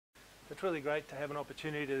It's really great to have an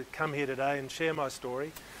opportunity to come here today and share my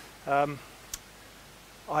story.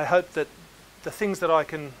 I hope that the things that I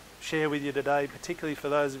can share with you today, particularly for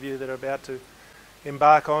those of you that are about to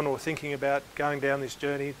embark on or thinking about going down this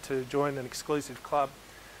journey to join an exclusive club,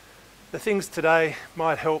 the things today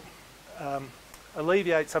might help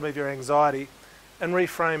alleviate some of your anxiety and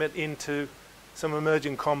reframe it into some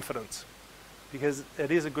emerging confidence, because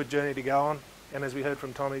it is a good journey to go on, and as we heard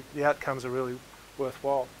from Tommy, the outcomes are really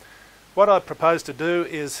worthwhile. What I propose to do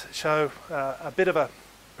is show a bit of a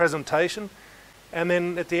presentation, and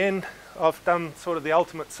then at the end I've done sort of the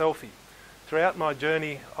ultimate selfie. Throughout my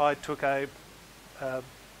journey I took a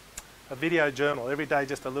video journal, every day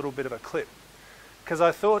just a little bit of a clip, because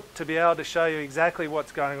I thought to be able to show you exactly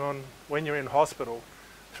what's going on when you're in hospital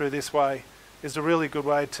through this way is a really good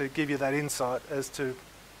way to give you that insight as to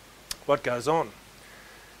what goes on.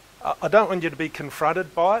 I don't want you to be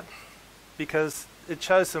confronted by it, because it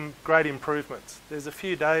shows some great improvements. There's a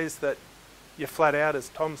few days that you're flat out, as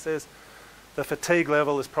Tom says. The fatigue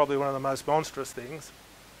level is probably one of the most monstrous things,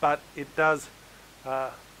 but it does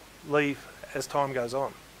leave as time goes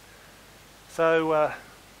on. So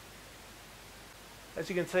as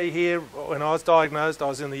you can see here, when I was diagnosed, I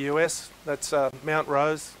was in the US. That's Mount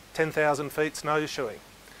Rose, 10,000 feet snowshoeing.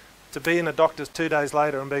 To be in a doctor's 2 days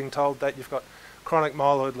later and being told that you've got chronic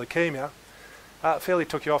myeloid leukemia fairly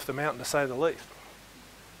took you off the mountain, to say the least.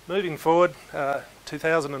 Moving forward,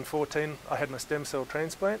 2014, I had my stem cell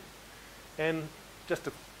transplant, and just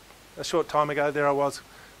a short time ago there I was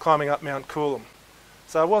climbing up Mount Coolum.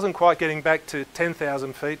 So I wasn't quite getting back to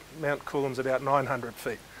 10,000 feet, Mount Coolum's about 900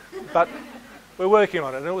 feet. But we're working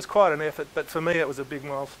on it, and it was quite an effort, but for me it was a big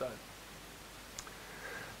milestone.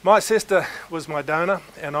 My sister was my donor,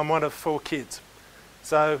 and I'm one of 4 kids.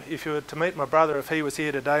 So if you were to meet my brother, if he was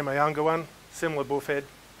here today, my younger one, similar bullhead,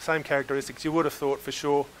 same characteristics, you would have thought for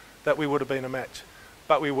sure that we would have been a match,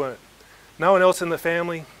 but we weren't. No one else in the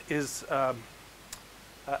family is a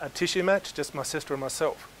tissue match, just my sister and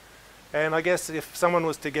myself. And I guess if someone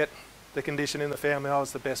was to get the condition in the family, I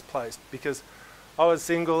was the best placed, because I was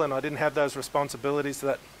single and I didn't have those responsibilities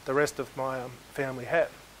that the rest of my family have.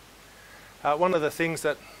 One of the things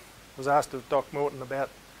that was asked of Doc Morton about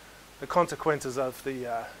the consequences of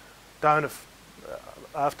the donor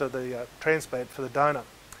after the transplant for the donor.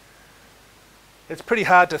 It's pretty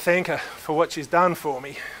hard to thank her for what she's done for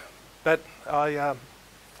me, but I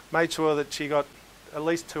made sure that she got at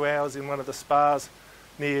least 2 hours in one of the spas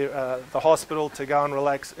near the hospital to go and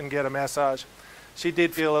relax and get a massage. She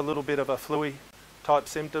did feel a little bit of a flu type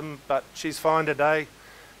symptom, but she's fine today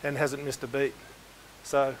and hasn't missed a beat.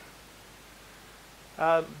 So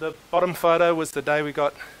the bottom photo was the day we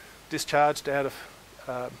got discharged out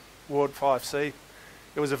of Ward 5C.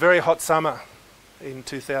 It was a very hot summer in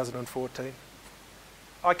 2014.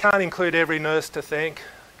 I can't include every nurse to thank,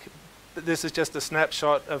 but this is just a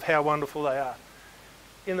snapshot of how wonderful they are.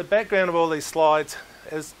 In the background of all these slides,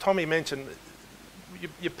 as Tommy mentioned,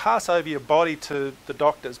 you pass over your body to the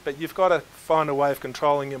doctors, but you've got to find a way of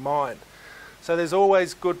controlling your mind. So there's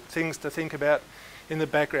always good things to think about in the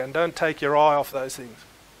background. Don't take your eye off those things.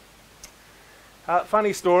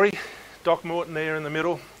 Funny story, Doc Morton there in the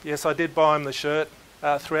middle. Yes, I did buy him the shirt.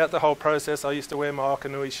 Throughout the whole process, I used to wear my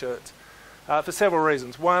Okanui shirts for several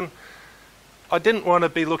reasons. One, I didn't want to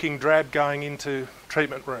be looking drab going into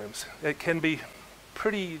treatment rooms. It can be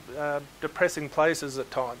pretty depressing places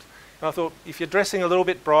at times. And I thought, if you're dressing a little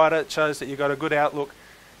bit brighter, it shows that you've got a good outlook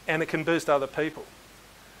and it can boost other people.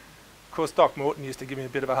 Of course, Doc Morton used to give me a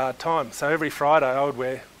bit of a hard time, so every Friday I would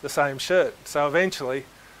wear the same shirt. So eventually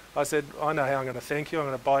I said, I know how I'm going to thank you, I'm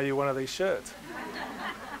going to buy you one of these shirts.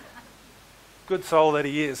 Good soul that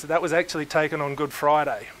he is. That was actually taken on Good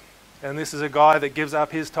Friday. And this is a guy that gives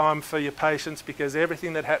up his time for your patients, because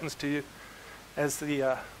everything that happens to you, as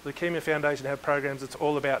the Leukemia Foundation have programs, it's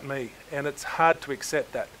all about me. And it's hard to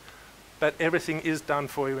accept that. But everything is done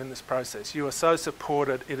for you in this process. You are so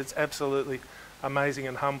supported, it is absolutely amazing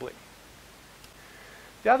and humbling.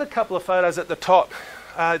 The other couple of photos at the top,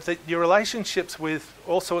 that your relationships with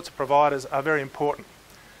all sorts of providers are very important.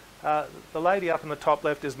 The lady up in the top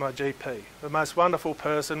left is my GP, the most wonderful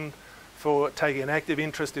person for taking an active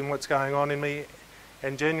interest in what's going on in me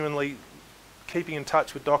and genuinely keeping in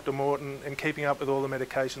touch with Dr. Morton and keeping up with all the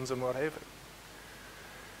medications and what have you.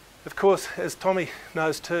 Of course, as Tommy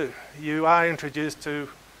knows too, you are introduced to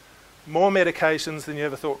more medications than you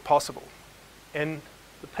ever thought possible. And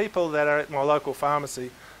the people that are at my local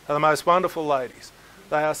pharmacy are the most wonderful ladies.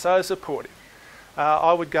 They are so supportive.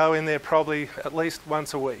 I would go in there probably at least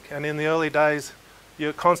once a week, and in the early days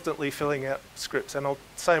you're constantly filling out scripts, and I'll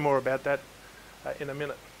say more about that in a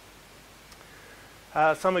minute.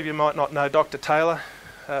 Some of you might not know Dr. Taylor.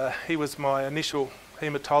 He was my initial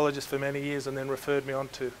haematologist for many years and then referred me on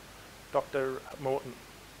to Dr. Morton.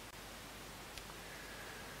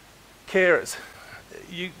 Carers,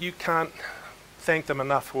 you can't thank them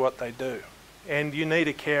enough for what they do. And you need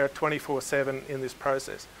a carer 24/7 in this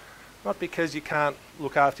process. Not because you can't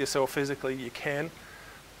look after yourself physically, you can,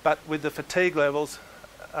 but with the fatigue levels,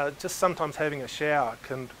 just sometimes having a shower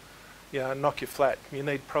can knock you flat. You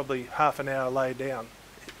need probably half an hour laid down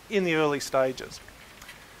in the early stages.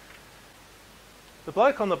 The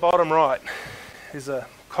bloke on the bottom right is a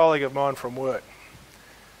colleague of mine from work.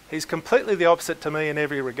 He's completely the opposite to me in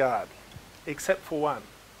every regard, except for one.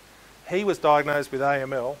 He was diagnosed with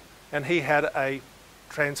AML and he had a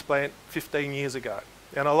transplant 15 years ago.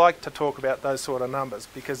 And I like to talk about those sort of numbers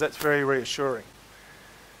because that's very reassuring.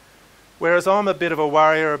 Whereas I'm a bit of a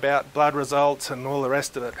worrier about blood results and all the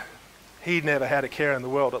rest of it, he never had a care in the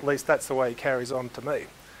world. At least that's the way he carries on to me.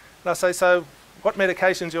 And I say, so what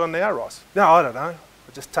medications are you on now, Ross? No, I don't know.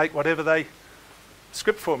 I just take whatever they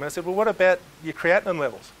script for me. I said, well, what about your creatinine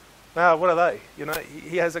levels? No, what are they?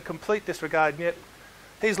 He has a complete disregard, and yet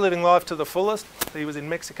he's living life to the fullest. He was in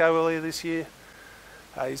Mexico earlier this year.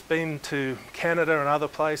 He's been to Canada and other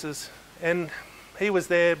places, and he was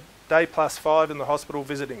there day +5 in the hospital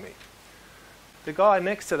visiting me. The guy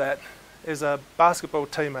next to that is a basketball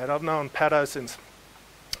teammate. I've known Pato since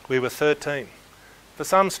we were 13. For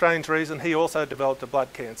some strange reason, he also developed a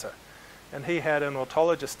blood cancer, and he had an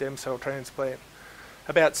autologous stem cell transplant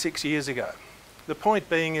about 6 years ago. The point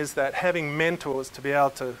being is that having mentors to be able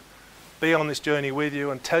to be on this journey with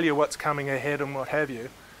you and tell you what's coming ahead and what have you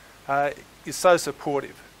is so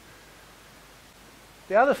supportive.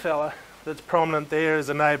 The other fella that's prominent there is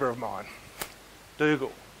a neighbour of mine,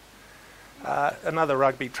 Dougal, another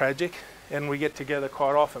rugby tragic, and we get together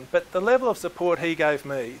quite often. But the level of support he gave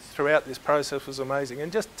me throughout this process was amazing.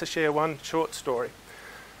 And just to share one short story,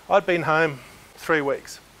 I'd been home 3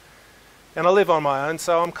 weeks, and I live on my own,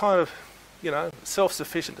 so I'm kind of,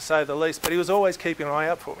 self-sufficient to say the least, but he was always keeping an eye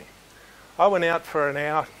out for me. I went out for an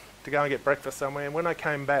hour to go and get breakfast somewhere, and when I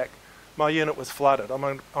came back, my unit was flooded. I'm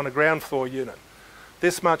on a ground floor unit.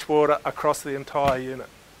 This much water across the entire unit.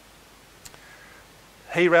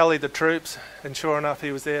 He rallied the troops, and sure enough,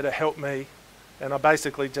 he was there to help me, and I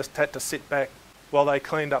basically just had to sit back while they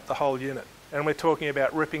cleaned up the whole unit. And we're talking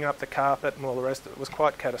about ripping up the carpet and all the rest of it. It was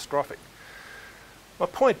quite catastrophic. My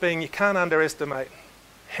point being, you can't underestimate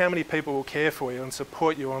how many people will care for you and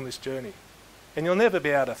support you on this journey. And you'll never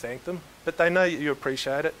be able to thank them, but they know you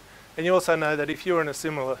appreciate it. And you also know that if you're in a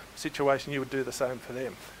similar situation, you would do the same for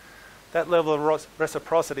them. That level of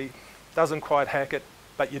reciprocity doesn't quite hack it,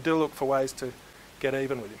 but you do look for ways to get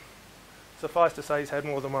even with him. Suffice to say, he's had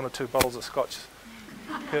more than 1 or 2 bottles of scotch,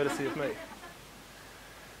 courtesy of me.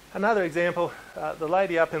 Another example, the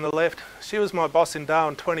lady up in the left, she was my boss in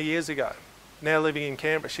Darwin 20 years ago, now living in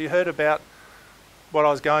Canberra. She heard about what I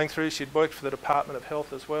was going through. She'd worked for the Department of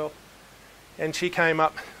Health as well. And she came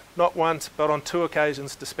up not once, but on 2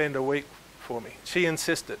 occasions to spend a week for me. She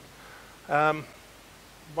insisted.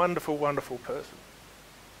 Wonderful, wonderful person.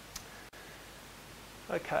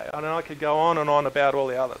 Okay, and I could go on and on about all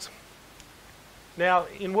the others. Now,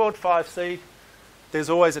 in Ward 5C, there's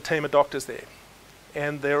always a team of doctors there,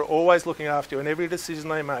 and they're always looking after you, and every decision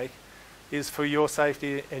they make is for your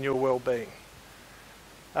safety and your well-being.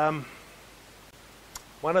 One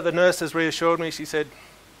of the nurses reassured me. She said,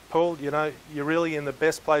 Paul, you're really in the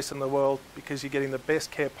best place in the world because you're getting the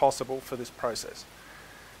best care possible for this process.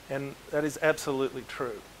 And that is absolutely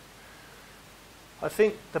true. I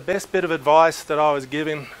think the best bit of advice that I was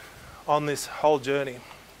given on this whole journey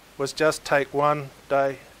was just take one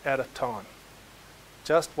day at a time.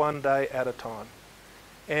 Just one day at a time.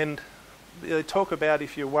 And they talk about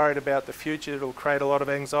if you're worried about the future, it'll create a lot of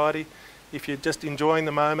anxiety. If you're just enjoying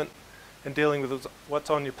the moment and dealing with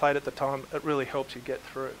what's on your plate at the time, it really helps you get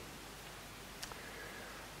through.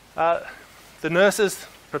 The nurses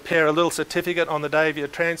prepare a little certificate on the day of your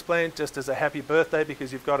transplant just as a happy birthday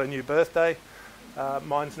because you've got a new birthday.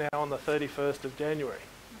 Mine's now on the 31st of January.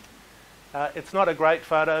 It's not a great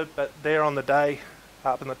photo, but there on the day,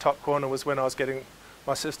 up in the top corner, was when I was getting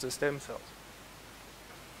my sister's stem cells.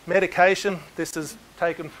 Medication, this is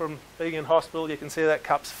taken from being in hospital. You can see that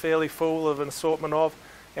cup's fairly full of an assortment of,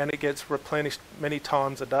 and it gets replenished many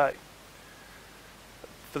times a day.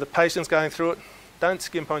 For the patients going through it, don't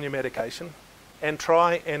skimp on your medication and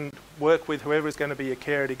try and work with whoever is going to be your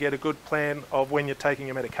carer to get a good plan of when you're taking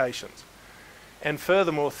your medications. And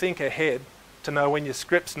furthermore, think ahead to know when your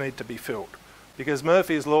scripts need to be filled. Because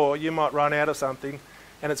Murphy's Law, you might run out of something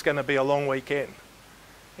and it's going to be a long weekend.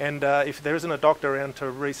 And if there isn't a doctor around to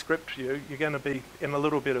re-script you, you're going to be in a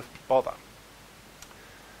little bit of bother.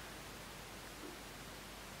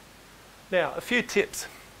 Now, a few tips.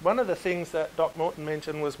 One of the things that Doc Morton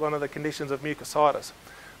mentioned was one of the conditions of mucositis,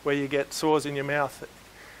 where you get sores in your mouth.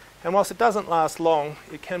 And whilst it doesn't last long,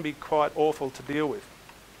 it can be quite awful to deal with.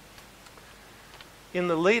 In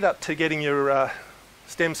the lead up to getting your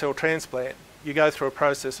stem cell transplant, you go through a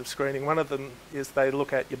process of screening. One of them is they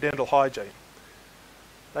look at your dental hygiene.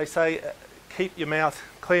 They say keep your mouth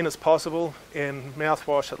clean as possible and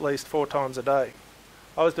mouthwash at least 4 times a day.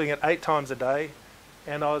 I was doing it 8 times a day,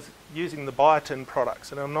 and I was using the biotin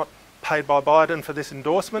products. And I'm not paid by biotin for this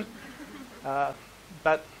endorsement,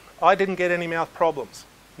 but I didn't get any mouth problems.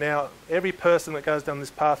 Now, every person that goes down this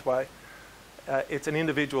pathway, it's an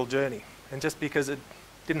individual journey. And just because it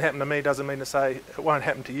didn't happen to me doesn't mean to say it won't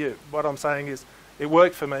happen to you. What I'm saying is it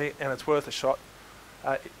worked for me, and it's worth a shot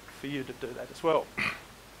for you to do that as well.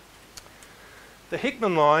 The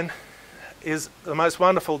Hickman line is the most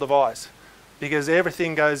wonderful device because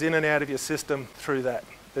everything goes in and out of your system through that.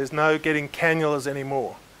 There's no getting cannulas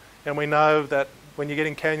anymore. And we know that when you're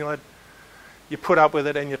getting cannulated, you put up with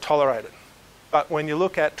it and you tolerate it. But when you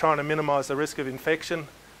look at trying to minimise the risk of infection,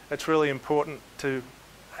 it's really important to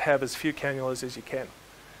have as few cannulas as you can.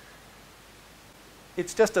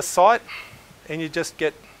 It's just a site, and you just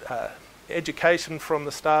get education from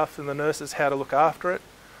the staff and the nurses how to look after it,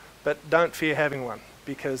 but don't fear having one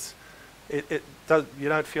because you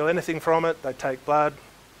don't feel anything from it. They take blood,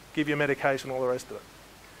 give you medication, all the rest of it.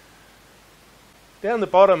 Down the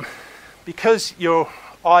bottom, because your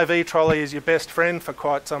IV trolley is your best friend for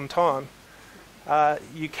quite some time,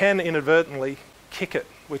 you can inadvertently kick it,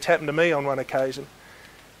 which happened to me on one occasion,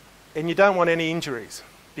 and you don't want any injuries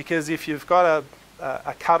because if you've got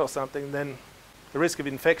a cut or something, then the risk of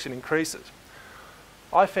infection increases.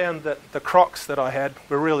 I found that the Crocs that I had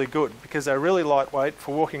were really good because they're really lightweight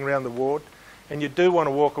for walking around the ward, and you do want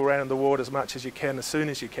to walk around the ward as much as you can, as soon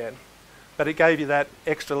as you can. But it gave you that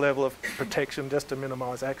extra level of protection just to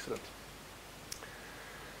minimise accidents.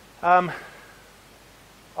 I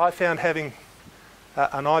found having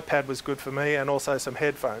an iPad was good for me, and also some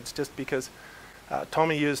headphones, just because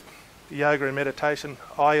Tommy used yoga and meditation.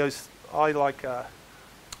 I used a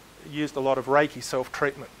lot of Reiki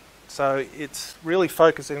self-treatment. So it's really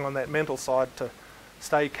focusing on that mental side to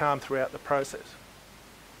stay calm throughout the process.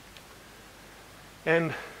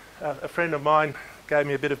 And a friend of mine gave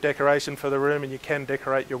me a bit of decoration for the room, and you can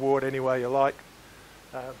decorate your ward any way you like.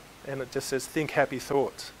 And it just says, think happy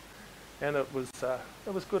thoughts. And it was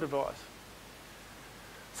good advice.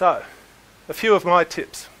 So, a few of my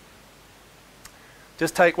tips.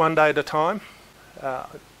 Just take one day at a time.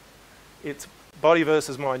 It's body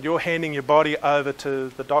versus mind. You're handing your body over to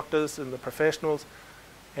the doctors and the professionals,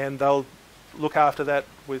 and they'll look after that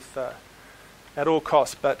with at all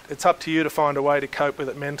costs, but it's up to you to find a way to cope with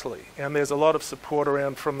it mentally, and there's a lot of support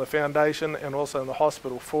around from the foundation and also in the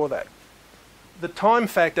hospital for that. The time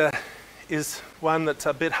factor is one that's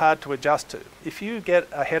a bit hard to adjust to. If you get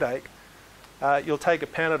a headache, you'll take a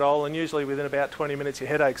Panadol, and usually within about 20 minutes your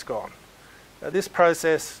headache's gone. This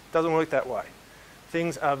process doesn't work that way.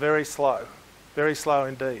 Things are very slow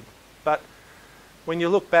indeed. But when you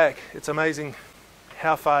look back, it's amazing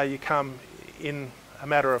how far you come in a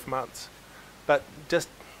matter of months. But just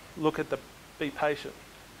be patient.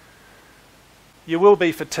 You will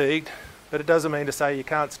be fatigued, but it doesn't mean to say you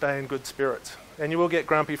can't stay in good spirits. And you will get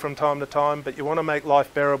grumpy from time to time, but you want to make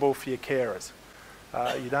life bearable for your carers.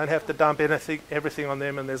 You don't have to dump everything on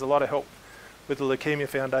them, and there's a lot of help with the Leukaemia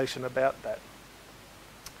Foundation about that.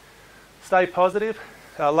 Stay positive.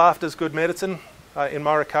 Laughter's good medicine. In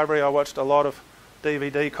my recovery, I watched a lot of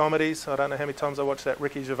DVD comedies. I don't know how many times I watched that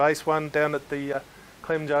Ricky Gervais one down at the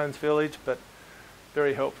Clem Jones Village, but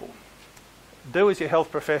very helpful. Do as your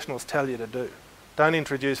health professionals tell you to do. Don't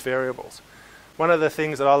introduce variables. One of the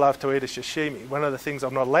things that I love to eat is sashimi. One of the things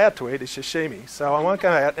I'm not allowed to eat is sashimi. So I won't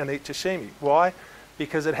go out and eat sashimi. Why?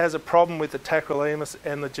 Because it has a problem with the tacrolimus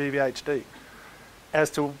and the GVHD. As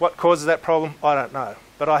to what causes that problem, I don't know.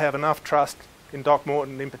 But I have enough trust in Doc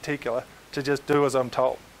Morton in particular to just do as I'm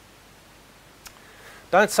told.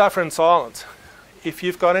 Don't suffer in silence. If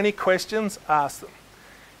you've got any questions, ask them.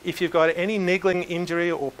 If you've got any niggling injury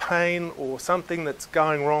or pain or something that's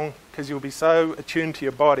going wrong, because you'll be so attuned to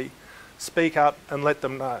your body, speak up and let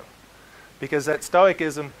them know. Because that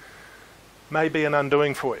stoicism may be an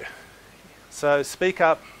undoing for you. So speak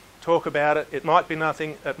up, talk about it. It might be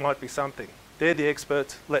nothing, it might be something. They're the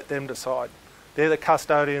experts, let them decide. They're the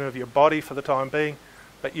custodian of your body for the time being,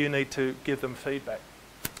 but you need to give them feedback.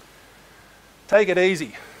 Take it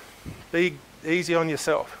easy. Be easy on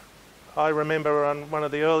yourself. I remember on one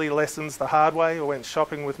of the early lessons the hard way. I went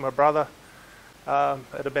shopping with my brother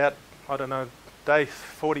at about, I don't know, day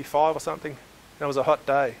 45 or something. It was a hot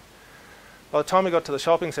day. By the time we got to the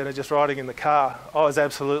shopping centre, just riding in the car, I was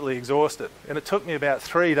absolutely exhausted. And it took me about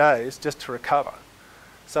 3 days just to recover.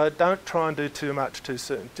 So don't try and do too much too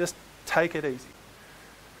soon. Just take it easy.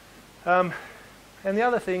 And the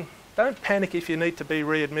other thing, don't panic if you need to be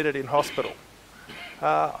readmitted in hospital.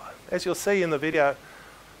 As you'll see in the video,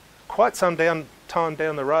 quite some time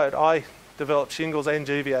down the road, I developed shingles and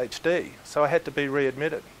GVHD, so I had to be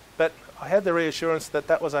readmitted. But I had the reassurance that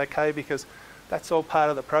that was okay because that's all part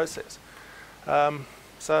of the process.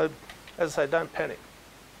 So, as I say, don't panic.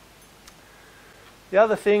 The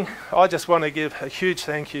other thing, I just want to give a huge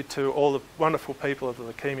thank you to all the wonderful people of the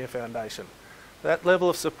Leukaemia Foundation. That level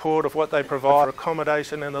of support of what they provide,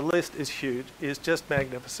 accommodation, and the list is huge, is just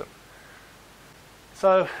magnificent.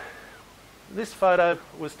 So, this photo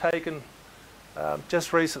was taken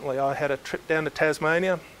just recently. I had a trip down to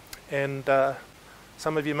Tasmania, and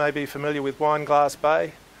some of you may be familiar with Wineglass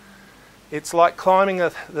Bay. It's like climbing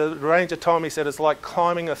the ranger told me, said it's like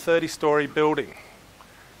climbing a 30-storey building.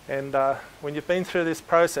 And when you've been through this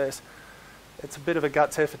process, it's a bit of a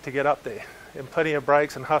guts effort to get up there, and plenty of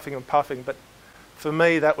breaks and huffing and puffing. But for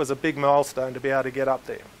me, that was a big milestone to be able to get up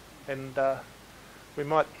there. And we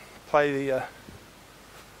might play the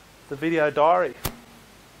video diary.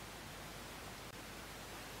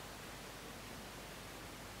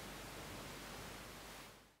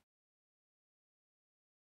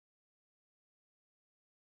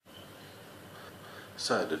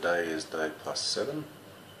 So today is day +7,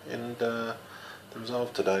 and the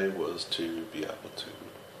resolve today was to be able to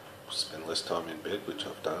spend less time in bed, which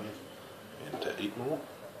I've done, and to eat more.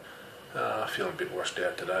 Feeling a bit washed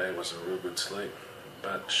out today, it wasn't a real good sleep,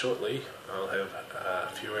 but shortly I'll have a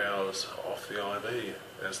few hours off the IV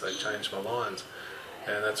as they change my lines,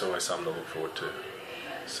 and that's always something to look forward to.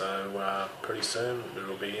 So pretty soon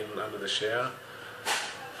it'll be in under the shower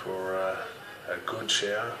for a good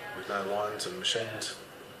shower with no lines and machines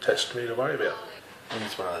attached to me to worry about. And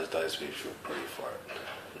it's one of those days where you feel pretty flat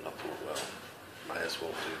and not thought, well, may as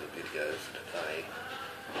well do the video for today,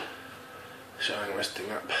 showing resting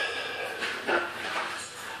up.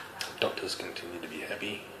 Doctors continue to be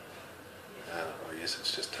happy. I guess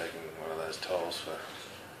it's just taking one of those tolls for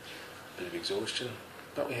a bit of exhaustion,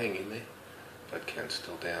 but we hang in there. Blood count's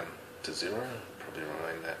still down to 0, probably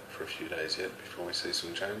remain that for a few days yet before we see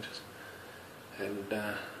some changes. And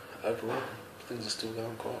overall, things are still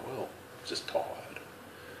going quite well. Just tired.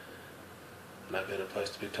 No better place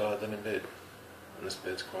to be tired than in bed. And this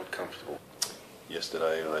bed's quite comfortable.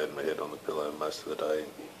 Yesterday I had my head on the pillow most of the day.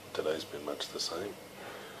 Today's been much the same.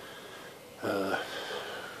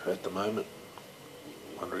 At the moment,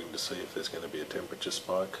 wondering to see if there's going to be a temperature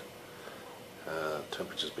spike.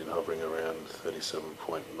 Temperature's been hovering around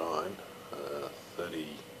 37.9.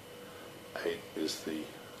 38 is the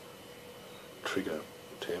trigger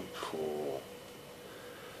temp for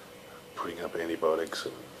putting up antibiotics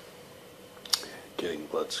and getting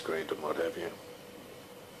blood screened and what have you.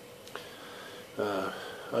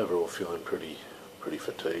 Overall feeling pretty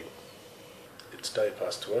fatigued. It's day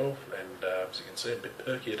 +12, and as you can see, a bit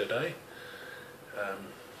perkier today.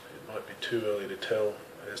 It might be too early to tell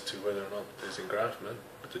as to whether or not there's engraftment,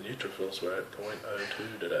 but the neutrophils were at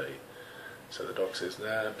 0.02 today. So the doc says,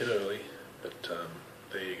 nah, a bit early, but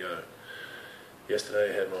there you go. Yesterday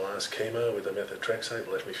I had my last chemo with a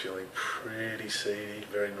methotrexate, left me feeling pretty seedy,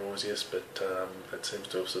 very nauseous, but that seems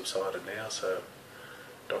to have subsided now, so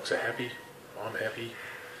docs are happy, I'm happy,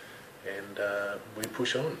 and we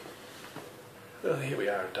push on. Well, here we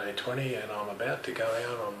are at day 20, and I'm about to go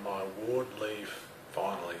out on my ward leave,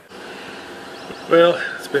 finally. Well,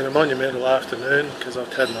 it's been a monumental afternoon because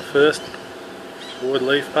I've had my first ward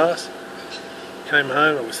leave pass. Came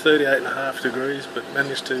home, it was 38.5 degrees, but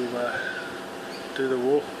managed to do the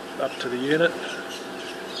walk up to the unit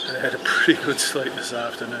and had a pretty good sleep this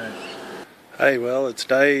afternoon. Hey, well, it's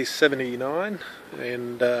day 79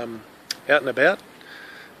 and out and about,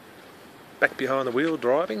 back behind the wheel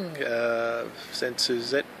driving. Sent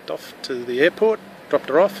Suzette off to the airport, dropped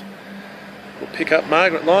her off. We'll pick up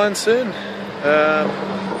Margaret Lyon soon.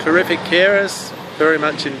 Terrific carers, very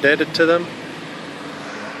much indebted to them.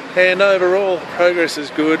 And overall, progress is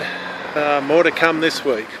good. More to come this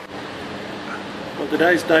week. Well,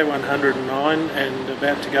 today's day 109 and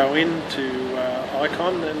about to go into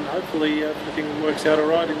Icon, and hopefully everything works out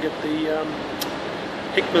alright and get the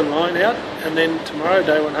Hickman line out, and then tomorrow,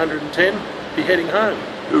 day 110, be heading home.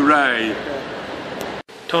 Hooray!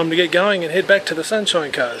 Time to get going and head back to the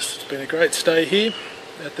Sunshine Coast. It's been a great stay here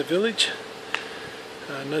at the village.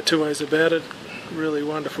 No two ways about it, really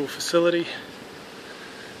wonderful facility,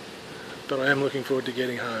 but I am looking forward to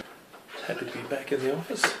getting home. Happy to be back in the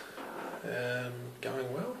office,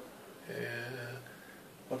 going well.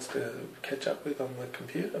 Lots to catch up with on the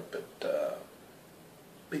computer, but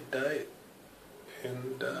big day,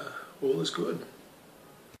 and all is good.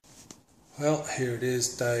 Well, here it is,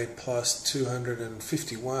 day plus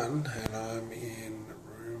 251, and I'm in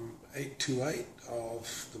room 828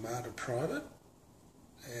 of the Marrow private,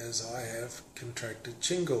 as I have contracted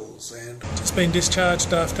shingles and Just been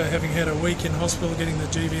discharged after having had a week in hospital getting the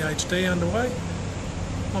GVHD underway.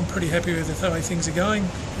 I'm pretty happy with the way things are going,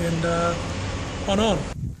 and on.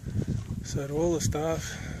 So to all the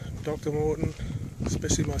staff, Dr. Morton,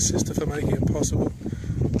 especially my sister for making it possible,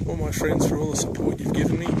 all my friends for all the support you've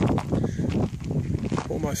given me,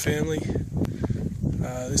 all my family,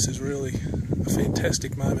 this is really a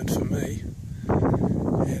fantastic moment for me,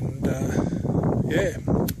 and yeah,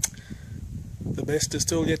 the best is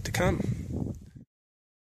still yet to come.